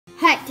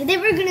Today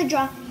we're gonna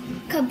draw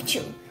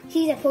Cubchoo.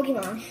 He's a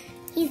Pokemon.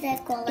 He's a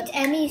koala. It's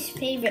Emmy's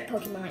favorite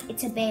Pokemon.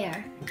 It's a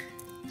bear.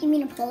 You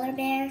mean a polar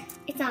bear?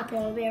 It's not a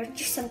polar bear, it's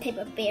just some type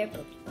of bear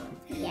Pokemon.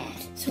 Yeah.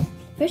 So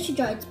first you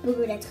draw its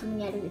booger that's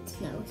coming out of its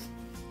nose.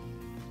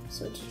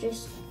 So it's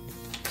just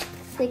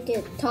like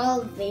a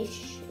tall vase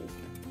shape.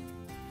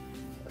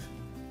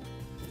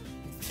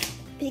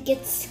 It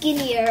gets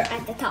skinnier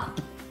at the top.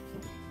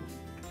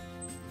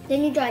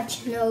 Then you draw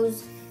its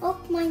nose.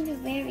 Oh, mine's are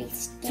very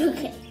It's skinny.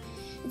 okay.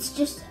 It's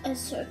just a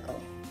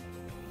circle.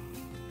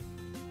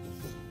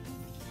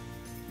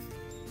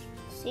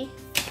 See?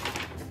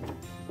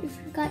 We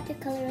forgot to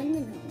color in the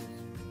nose.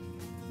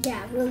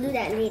 Yeah, we'll do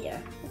that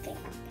later. Okay.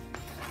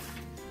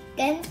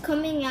 Then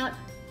coming out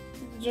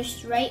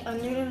just right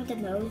under the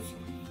nose,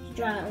 you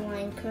draw a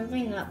line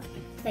curving up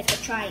like a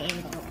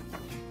triangle.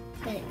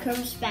 Then it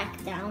curves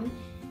back down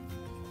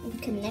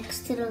and connects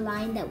to the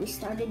line that we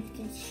started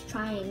this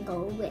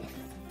triangle with.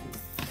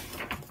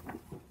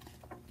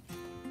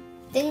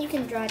 Then you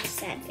can draw its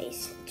sad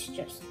face. It's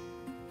just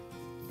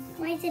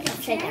Why is it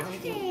upside down.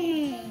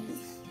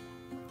 face?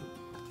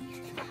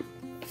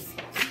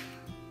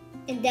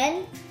 And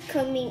then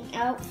coming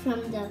out from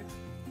the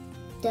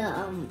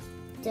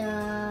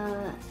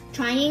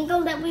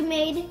triangle that we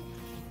made,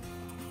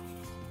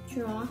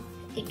 draw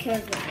a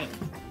curved line.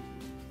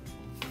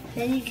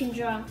 Then you can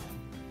draw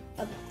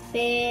a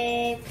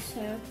big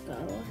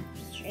circle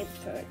straight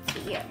for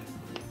its ear.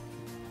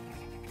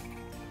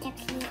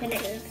 Then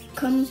it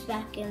comes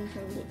back in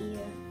from the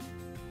ear.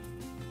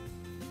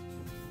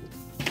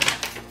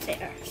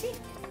 There. See?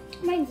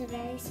 Mine's a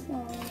very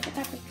small. I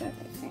forgot to draw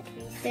the sad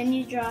face. Then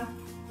you draw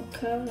a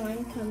curved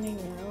line coming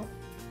out.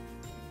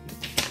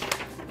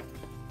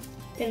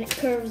 Then it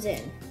curves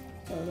in.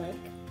 So like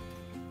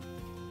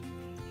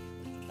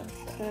a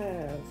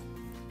curve.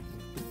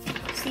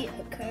 See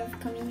a curve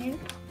coming in?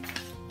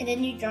 And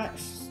then you draw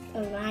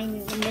a line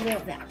in the middle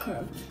of that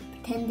curve,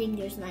 pretending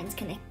there's lines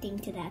connecting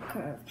to that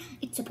curve.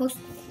 It's supposed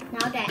to,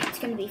 now that it's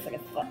gonna be for the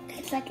foot.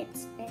 It's like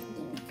it's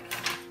bending.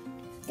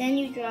 Then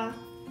you draw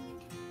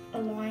a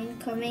line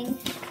coming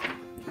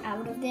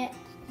out of it,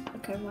 a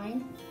curved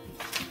line.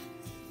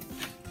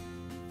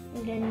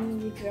 And then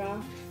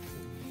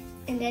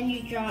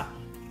you draw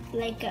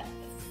like a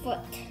foot.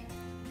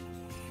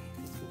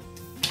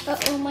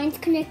 Uh-oh, mine's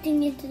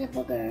connecting into the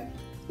booger.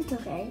 It's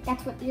okay.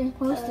 That's what you're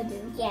supposed to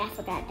do. Yeah, I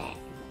forgot that.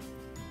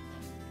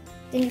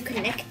 Then you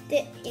connect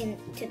it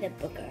into the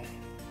booger.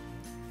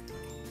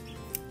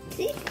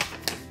 See?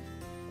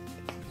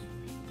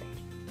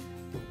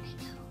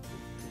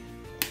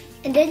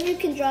 And then you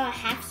can draw a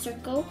half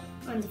circle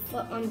on the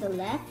foot on the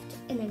left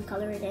and then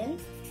color it in.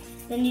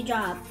 Then you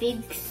draw a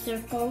big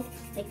circle,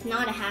 like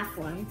not a half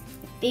one,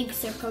 a big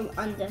circle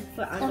on the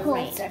foot on the whole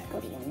right.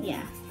 circle, you mean?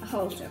 Yeah, a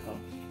whole circle.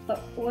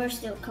 But we're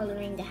still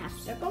coloring the half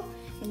circle.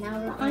 And now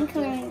we're I'm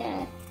coloring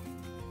the...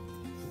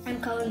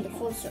 I'm coloring the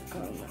full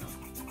circle now.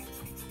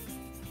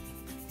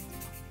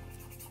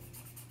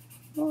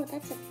 Oh,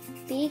 that's a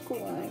big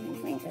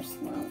one. Mine's are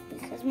small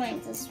because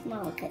mine's a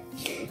small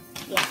Cubchoo.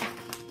 Yeah.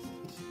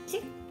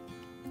 See?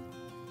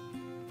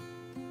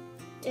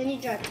 Then you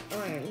draw the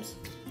arms.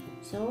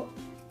 So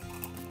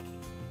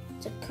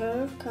it's a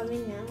curve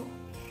coming out.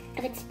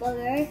 Of its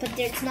booger. But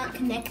it's not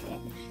connected.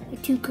 There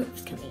are two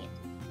curves coming in.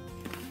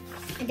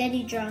 And then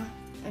you draw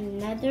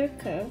another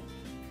curve,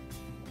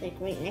 like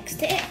right next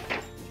to it.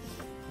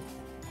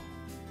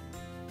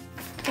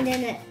 And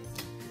then it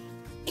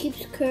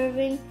keeps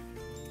curving.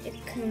 It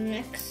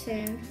connects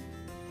in.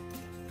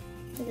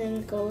 And then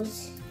it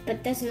goes,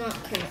 but does not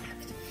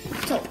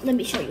connect. So let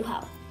me show you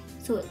how.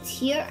 So it's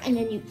here, and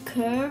then you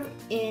curve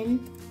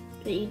in,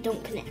 but you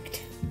don't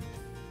connect.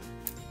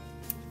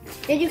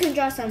 Then you can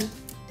draw some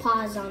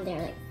paws on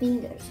there, like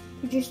fingers.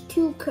 They're just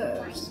two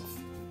curves.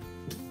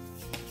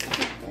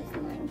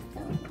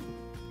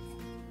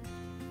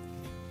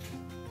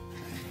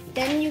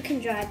 Then you can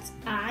draw its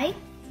eye.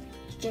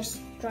 Just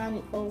draw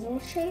an oval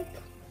shape.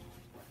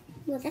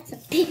 Well, that's a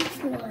big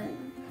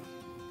one.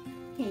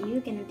 Yeah, you're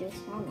gonna do a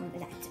small one,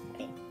 but that's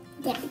okay.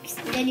 Yeah, because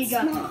Then you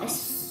draw small. a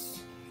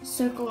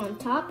circle on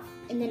top,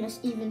 and then an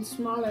even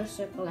smaller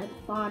circle at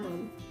the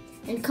bottom.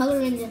 And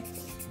color in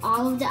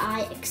all of the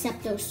eye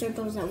except those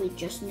circles that we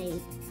just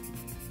made.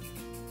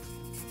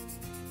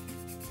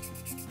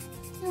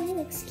 Oh, he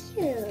looks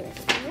cute.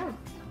 Yeah,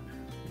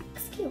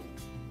 looks cute.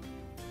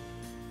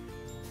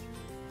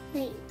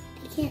 Wait,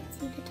 I can't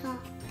see the top.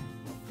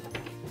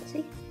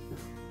 See?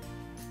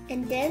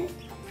 And then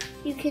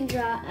you can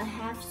draw a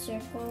half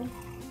circle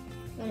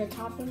on the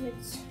top of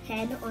its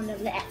head on the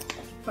left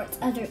for its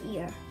other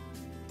ear.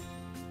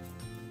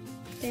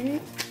 Then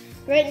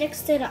right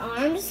next to the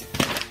arms,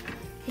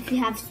 if you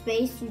have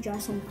space, you draw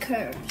some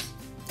curves.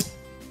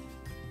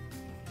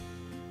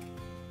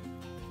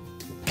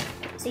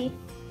 See?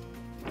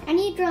 I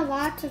need to draw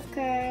lots of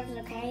curves,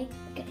 okay?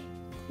 Okay.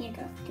 I need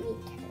to draw 3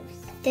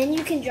 curves. Then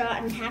you can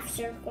draw a half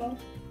circle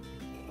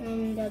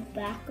on the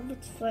back of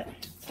its foot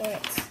for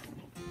its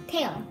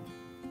tail.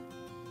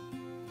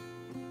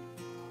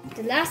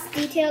 The last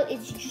detail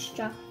is you just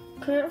draw a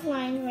curved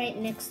line right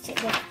next to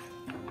the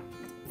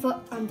foot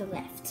on the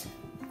left.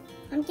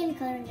 I'm gonna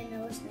color in the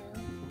nose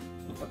now.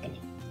 Okay.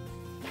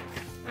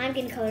 I'm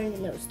gonna color in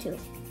the nose too.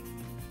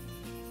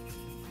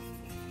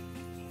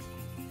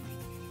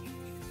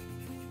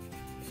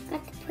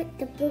 Got to put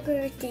the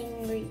booger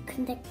thing where you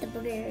connect the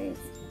boogers.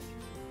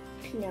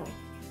 No.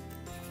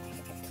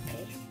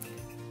 Okay.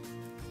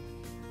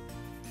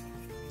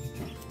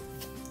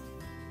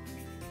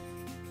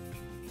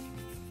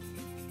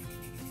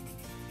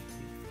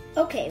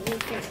 Okay, we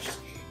finished.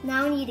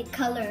 Now we need to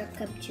color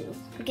Cubchoo.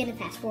 We're gonna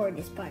fast forward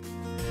this part.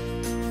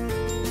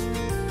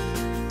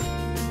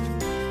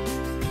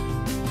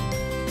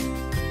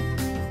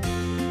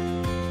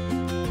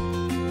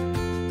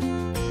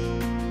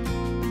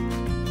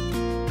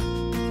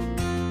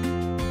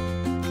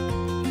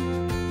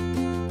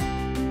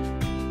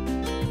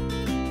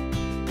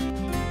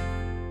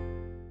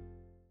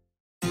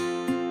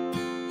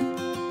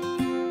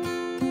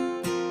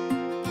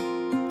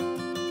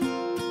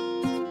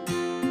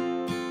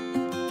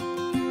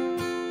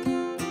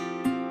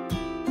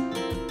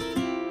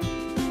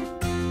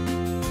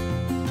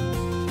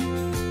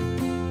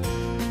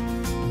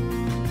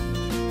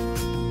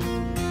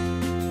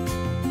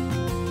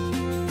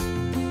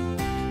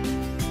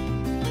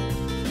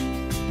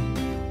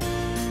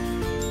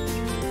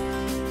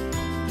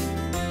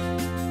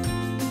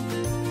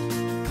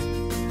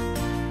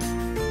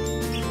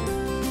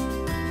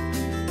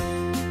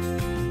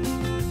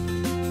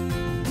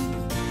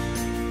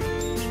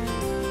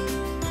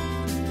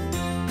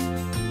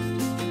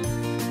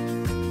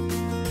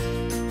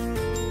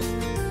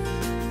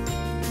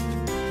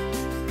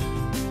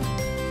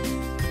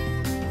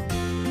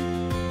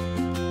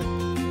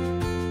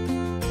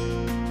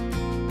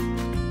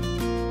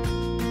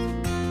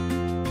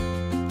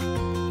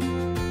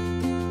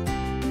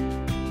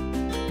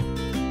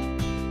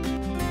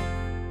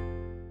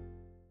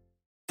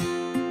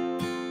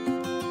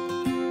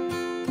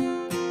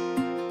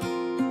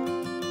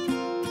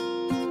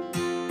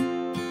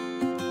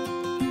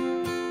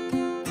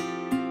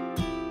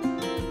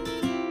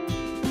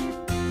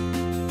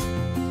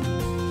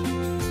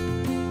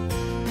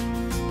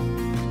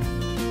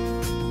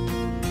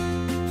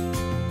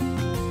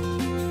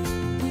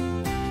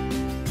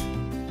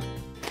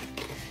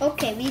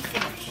 Okay, we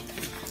finished.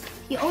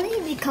 You only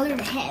need to color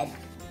the head.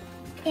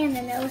 And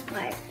the nose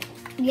part.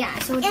 Yeah,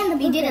 so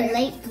we did a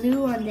light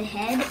blue on the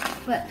head,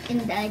 but in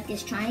the, like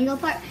this triangle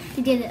part,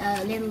 we did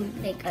a little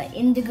like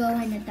indigo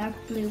and a dark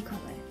blue color.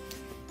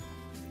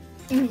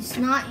 And it's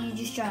not, you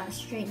just draw a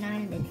straight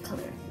line and then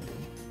color it.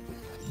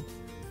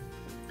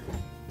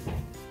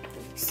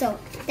 So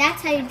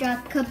that's how you draw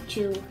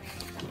Cubchoo.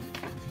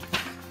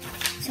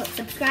 So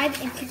subscribe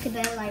and click the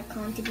bell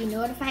icon to be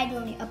notified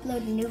when we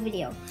upload a new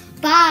video.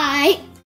 Bye!